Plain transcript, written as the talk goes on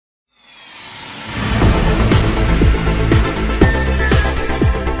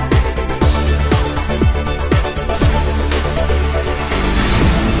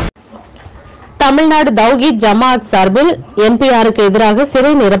தமிழ்நாடு தௌஹீத் ஜமாஅத் சார்பில் Npr-க்கு எதிராக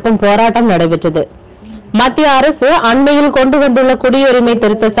சிறை நிரப்பும் போராட்டம் நடைபெற்றது. மத்திய அரசு அண்மையில் கொண்டு வந்துள்ள குடியுரிமை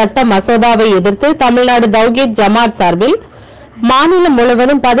திருத்த சட்ட மசோதாவை எதிர்த்து தமிழ்நாடு தௌஹீத் ஜமாஅத் சார்பில் மாநிலம்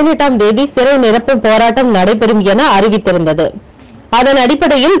முழுவதும் 18ஆம் தேதி சிறை நிரப்பும் போராட்டம் நடைபெறும் என அறிவித்திருந்தது. அதன்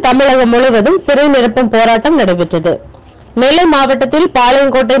அடிப்படையில் தமிழகம் முழுவதும் சிறை நிரப்பும் போராட்டம் நடைபெற்றது. நெல்லை மாவட்டத்தில்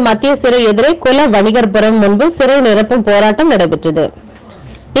பாளையங்கோட்டை மத்திய சிறை எதிரே குல வணிகர்புரம் முன்பு சிறை நிரப்பும் போராட்டம் நடைபெற்றது.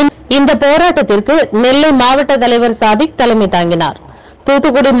 இந்த போராட்டத்திற்கு நெல்லை மாவட்ட தலைவர் சாதிக் தலைமை தாங்கினார்.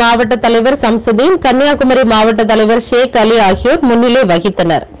 தூத்துக்குடி மாவட்ட தலைவர் சம்சுதீன், கன்னியாகுமரி மாவட்ட தலைவர் ஷேக் அலி ஆகியோர் முன்னிலை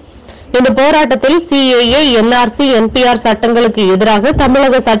வகித்தனர். இந்த போராட்டத்தில் CAA, NRC, NPR சட்டங்களுக்கு எதிராக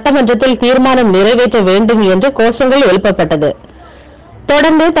தமிழக சட்டமன்றத்தில் தீர்மானம் நிறைவேற்ற வேண்டும் என்று கோஷங்கள் எழுப்பப்பட்டது.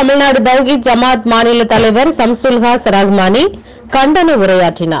 தொடர்ந்து தமிழ்நாடு தௌஹீத் ஜமாஅத் மாநில தலைவர் சம்சுல்ஹாஸ் ரஹ்மானி கண்டன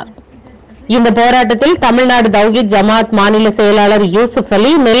உரையாற்றினார். இந்த போராட்டத்தில் தமிழ்நாடு தௌஹீத் ஜமாஅத் மாநில செயலாளர் யூசுப்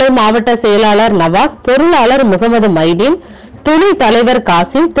அலி, நெல்லை மாவட்ட செயலாளர் நவாஸ், பொருளாளர் முகமது மைதீன், துணை தலைவர்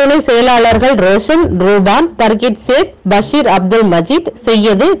காசிம், துணை செயலாளர்கள் ரோஷன், ரூபான், பர்கிட் சேப், பஷீர் அப்துல் மஜீத்,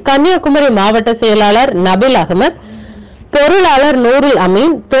 செய்யது, கன்னியாகுமரி மாவட்ட செயலாளர் நபில் அகமத், பொருளாளர் நூருல்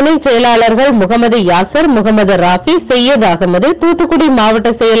அமீன், துணை செயலாளர்கள் முகமது யாசர், முகமது ராஃபி, செய்யது அகமது, தூத்துக்குடி மாவட்ட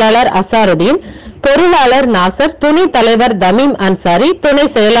செயலாளர் அசாருதீன், பொருளாளர் நாசர், துணை தலைவர் தமீம் அன்சாரி, துணை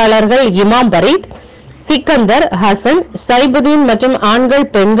செயலாளர்கள் இமாம் பரீத், சிக்கந்தர், ஹசன், சைபுதீன் மற்றும் ஆண்கள்,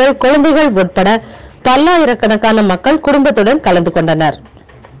 பெண்கள், குழந்தைகள் உட்பட பல்லாயிரக்கணக்கான மக்கள் குடும்பத்துடன் கலந்து கொண்டனர்.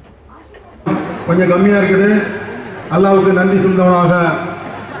 கொஞ்சம் கம்மியா இருக்குது. அல்லாஹ்வுக்கு நன்றி சொல்லுவதாக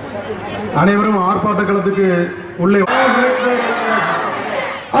அனைவரும் ஆர்ப்பாட்ட களத்துக்கு உள்ளே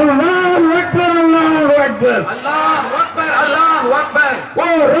அல்லாஹ் அக்பர், அல்லாஹ் அக்பர், அல்லாஹ் அக்பர், அல்லாஹ் அக்பர்.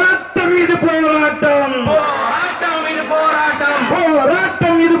 போராட்டம் இது போராட்டம், போராட்டம் இது போராட்டம்,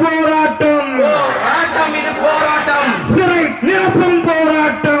 போராட்டம் இது போராட்டம், போராட்டம் இது போராட்டம். சிறை நிரப்பும்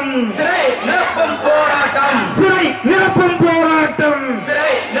போராட்டம், சிறை நிரப்பும் போராட்டம், சிறை நிரப்பும் போராட்டம்,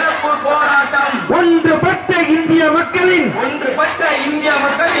 சிறை நிரப்பும் போராட்டம். ஒன்றுபட்ட இந்திய மக்களின் ஒன்றுபட்ட இந்திய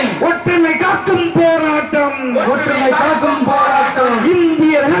மக்களின் ஒற்றுமை காக்கும் போராட்டம், ஒற்றுமை காக்கும் போராட்டம்.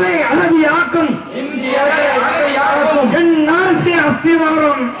 இந்தியர்களை அகதியாக்கும், இந்தியர்களை அகதியாக்கும் NRC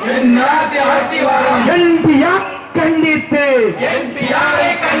அஸ்திவாரம், NRC அஸ்திவாரம். NPR கண்டித்து, NPR-ஐ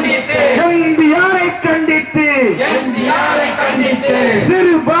கண்டித்து, NPR-ஐ கண்டித்து, NPR-ஐ கண்டித்து,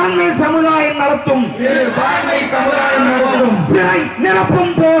 சிறுபான்மை சமுதாயம் நடத்தும் சிறுபான்மை சமுதாயம் நடத்தும் சிறை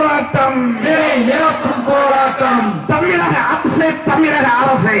நிரப்பும் போராட்டம், சிறை நிரப்பும் போராட்டம். தமிழக அரசு, தமிழக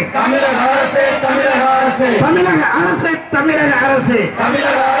அரசு, தமிழக அரசே, தமிழக அரசே, தமிழக அரசு, தமிழக அரசு,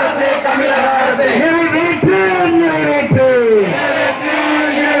 தமிழக அரசே, தமிழக அரசே, நிறைவேற்று, நிறைவேற்று. நிறைவேற்று,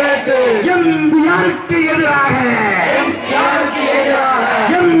 நிறைவேற்று. NPR-க்கு எதிராக, யாருக்கு எதிராக,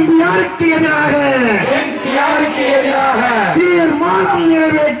 NPR-க்கு எதிராக யாருக்கு எதிராக தீர்மானம்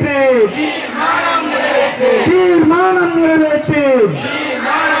நிறைவேற்று, தீர்மானம் நிறைவேற்று, தீர்மானம் நிறைவேற்று.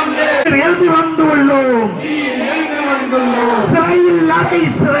 தீர்மானம் நிறைவேற்று. எழுதி வந்துள்ளோம், எழுந்து வந்துள்ளோம். சிறையில் அடை,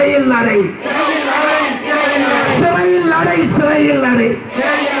 சிறையில் அடை, சிறையில் அடை, சிறையில் அடை, சிறையில் அடை, சிறையில் அடை,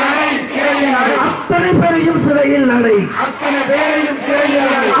 சிறையில் அடை, சிறையில் அடை. அத்தனை பேரையும் சிறையில் அடை, அத்தனை பேரையும்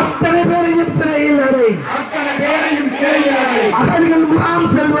சிறையில் அடை, அத்தனை பேரையும் சிறையில் அடை. அத்தனை பேரையும் சிறையில் அடை. அகதிகள் முகாம்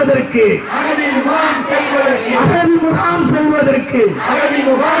செல்வதற்கு, அகதி முகாம் செல்வதற்கு, அகதி முகாம் செல்வதற்கு அகதி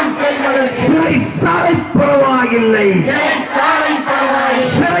முகாம் செல்வதற்கு சிறை சாலை பரவாயில்லை, சாலை பரவாயில்லை,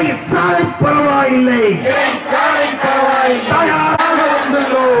 சிறை சாலை பரவாயில்லை. சாலை பரவாயில்லை. தயாராக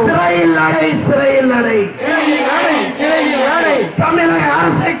வந்துள்ளோம். சிறையில் அடை, சிறையில் அடை. சிறையில் அடை, சிறையில் அடை. தமிழக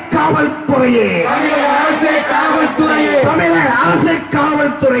அரசை காவல்துறையே, தமிழக அரசே காவல்துறையே, தமிழக அரசை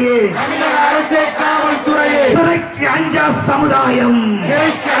காவல்துறையே, தமிழக அரசே காவல்துறையே, சிறைக்கு அஞ்சா சமுதாயம்,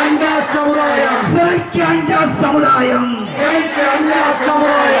 சிறைக்கு அஞ்சா சமுதாயம், சிறைக்கு அஞ்சா சமுதாயம், சிறைக்கு அஞ்சா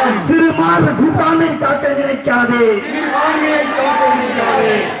சமுதாயம், சிறுபான்மை காக்க நினைக்காதே. வாழ்வினை காப்பதற்காக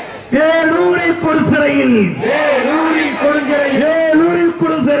வேலூரில் கொடு சிறையில், வேலூரில் கொடுஞ்சிறையில், வேலூரில்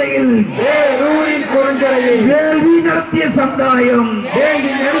கொடு சிறையில் வேலூரில் கொடுஞ்சிறையில் வேள்வி நடத்திய சமுதாயம்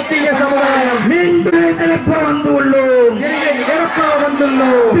வேண்டி நிறுத்திய சமுதாயம் மீண்டும் நிரப்ப வந்துள்ளோம். சிறையை நிரப்ப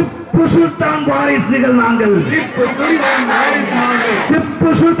வந்துள்ளோம். திப்பு சுல்தான் வாரிசுகள் நாங்கள், திப்பு சுல்தான் வாரிசு நாங்கள், திப்பு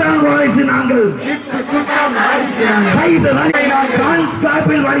சுல்தான் வாரிசு நாங்கள். திப்பு சுல்தான் வாரிசு நாங்கள். ஹைதர் அலி கான்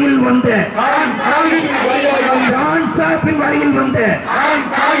சாஹிப்பின் வழியில் வந்த, கான் சாஹிப்பின் வழியில் வந்த, கான் சாஹிப்பின் வழியில் வந்த கான்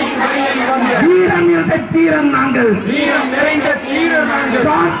சாஹிப்பின் வழியில் வந்த வீரம் நிறைந்த தீரன் நாங்கள், வீரம் நிறைந்த தீர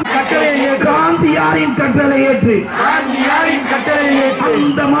காந்தியாரின் கட்டளை ஏற்று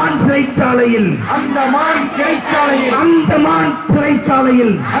அந்தமான்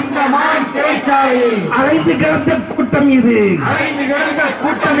சிறைச்சாலையில் அழைத்து கிடந்த கூட்டம் இது.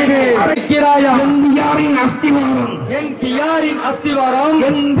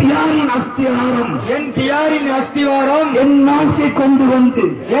 NPR-இன் அஸ்திவாரம் என் ஆட்சியை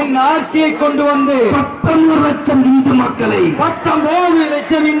கொண்டு வந்து 19 லட்சம் இந்து மக்களை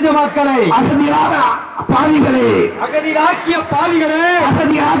அகதிகளாக்கிய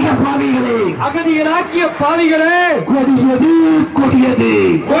பாவிகளே கொடியது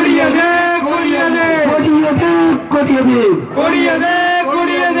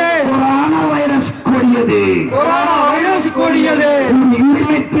கொரோனா வைரஸ் கொடியது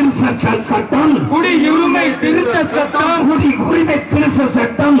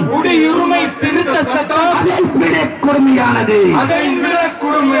குடியுரிமை திருத்த சட்டம் அதைவிட கொடுமையானது.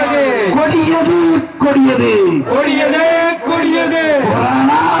 கொடியது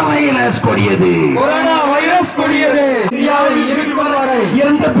கொரோனா வைரஸ் கொடியது.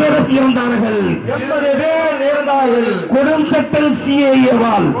 2 பேர் இறந்தார்கள். 80 பேர் இறந்தார்கள். கொடும் சட்டம்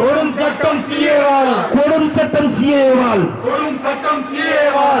CAA-வால்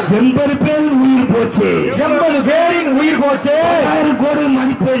 80 பேர் உயிர் போச்சு. 80 பேரின் உயிர் போச்சு. 1000 கோடி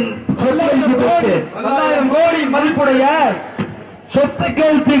மதிப்பெண் 1000 கோடி மதிப்புடைய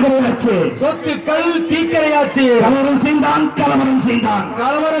சொத்துக்கள் தீக்கிரையாச்சு. கலவரம் செய்தான்.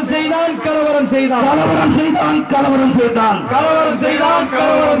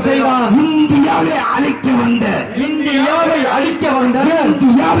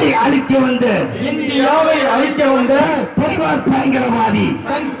 இந்தியாவை அழிக்க வந்த பரிவார் பயங்கரவாதி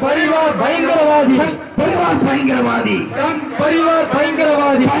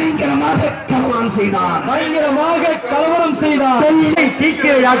பயங்கரமாக கலவரம் செய்தான்.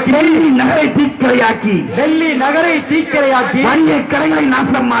 டெல்லி நகரை தீக்கிரையாக்கி வணிக கடைகளை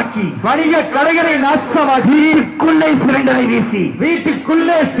நாசமாக்கி வீட்டுக்குள்ளே சிலிண்டரை வீசி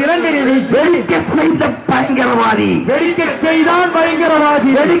வெடிக்க செய்தான் பயங்கரவாதி.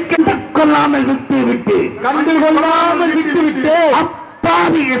 வெடிக்க கொள்ளாமல் விட்டு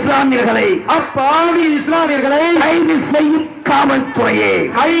அப்பாவி இஸ்லாமியர்களை கைது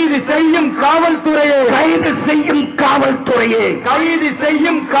செய்யும்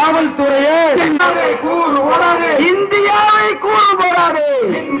காவல்துறையே இந்தியாவை கூறு போடாதே.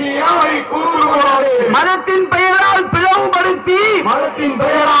 மதத்தின் பெயரால் பிளவுபடுத்தி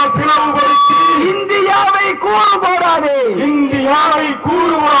இந்தியாவை கூறு போடாதே.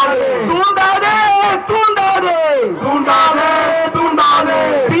 தூண்டாதே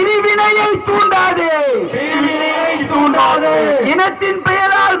பிரிவினையை தூண்டாதே. இனத்தின்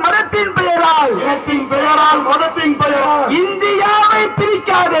பெயரால் மதத்தின் பெயரால் இந்தியாவை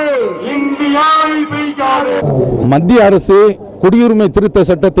பிரிக்காதே. மத்திய அரசு குடியுரிமை திருத்த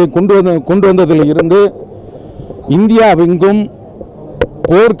சட்டத்தை கொண்டு வந்ததில் இருந்து இந்தியாவெங்கும்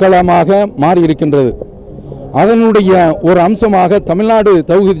போர்க்களமாக மாறியிருக்கின்றது. அதனுடைய ஒரு அம்சமாக தமிழ்நாடு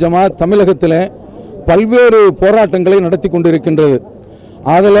தௌஹீத் ஜமாத் தமிழகத்தில் பல்வேறு போராட்டங்களை நடத்தி கொண்டிருக்கின்றது.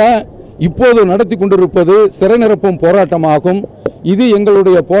 அதில் இப்போது நடத்தி கொண்டிருப்பது சிறை நிரப்பும் போராட்டமாகும். இது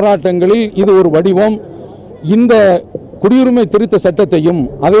எங்களுடைய போராட்டங்களில் இது ஒரு வடிவம். இந்த குடியுரிமை திருத்த சட்டத்தையும்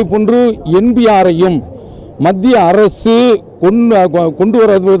அதே போன்று NPR-ஐயும் மத்திய அரசு கொண்டு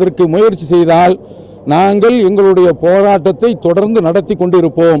வருவதற்கு முயற்சி செய்தால் நாங்கள் எங்களுடைய போராட்டத்தை தொடர்ந்து நடத்தி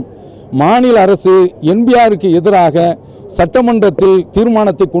கொண்டிருப்போம். மாநில அரசு NPR-க்கு எதிராக சட்டமன்றத்தில்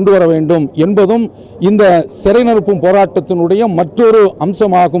தீர்மானத்தை கொண்டு வர வேண்டும் என்பதும் இந்த சிறை நிரப்பும் போராட்டத்தினுடைய மற்றொரு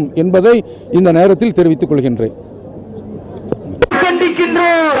அம்சமாகும் என்பதை இந்த நேரத்தில் தெரிவித்துக் கொள்கின்றேன்.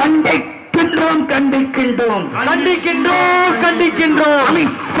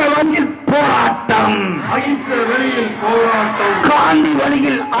 போராட்டம் காந்தி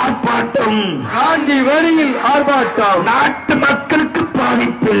வழியில் ஆர்ப்பாட்டம் நாட்டு மக்களுக்கு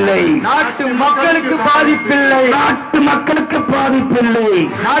பாதிப்பில்லை.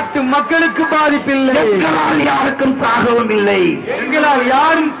 எங்களால் யாருக்கும் சாகவும் இல்லை.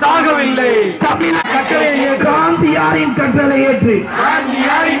 காந்தியாரின் கட்டளை ஏற்று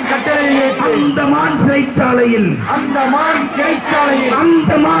அந்தமான் சிறைச்சாலையில்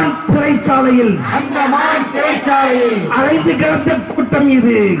அழைத்து கிடந்த கூட்டம்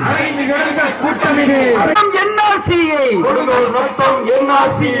இது. கொடுங்கோல்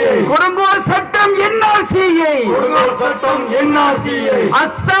சட்டம்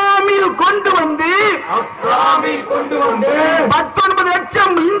அஸ்ஸாமில் கொண்டு வந்து 19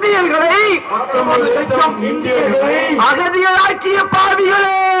 லட்சம் இந்தியர்களை அகதிகளாக்கிய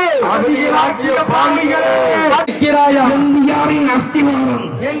பாவிகளே அகதிகளாக்கிய பாவிகளே NPR-இன் அஸ்திவாரம்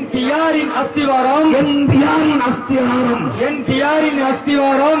NPR-இன் அஸ்திவாரம் NPR-இன் அஸ்திவாரம் NPR-இன்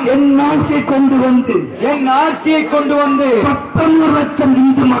அஸ்திவாரம் NRC கொண்டு வந்து NRC-யை கொண்டு வந்து 19 லட்சம்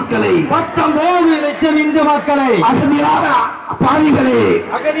இந்து மக்களை 19 லட்சம் இந்து மக்களை அகதிகளாக்கிய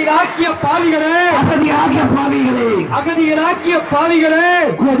பாவிகளே அகதிகளாக்கிய பாவிகளே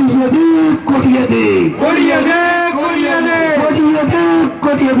கொடியது கொடியது கொடியது கொடியது கொடியது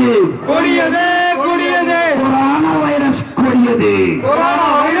கொடியது கொடியது கொடியது கொரோனா வைரஸ் கொடியது கொரோனா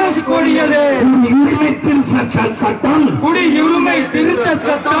வைரஸ் கொடியது குடியுரிமை திருத்த சட்டம் குடியுரிமை திருத்த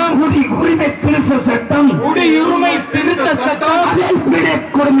சட்டம் குடியுரிமை திருத்த சட்டம் குடியுரிமை திருத்த சட்டம் அதை விட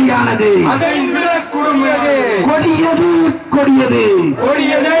கொடுமையானது அதை விட கொடுமையானது கொடியது கொடியது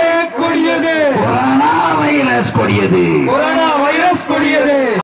கொடியது கொடியது கொரோனா வைரஸ் கொடியது கொரோனா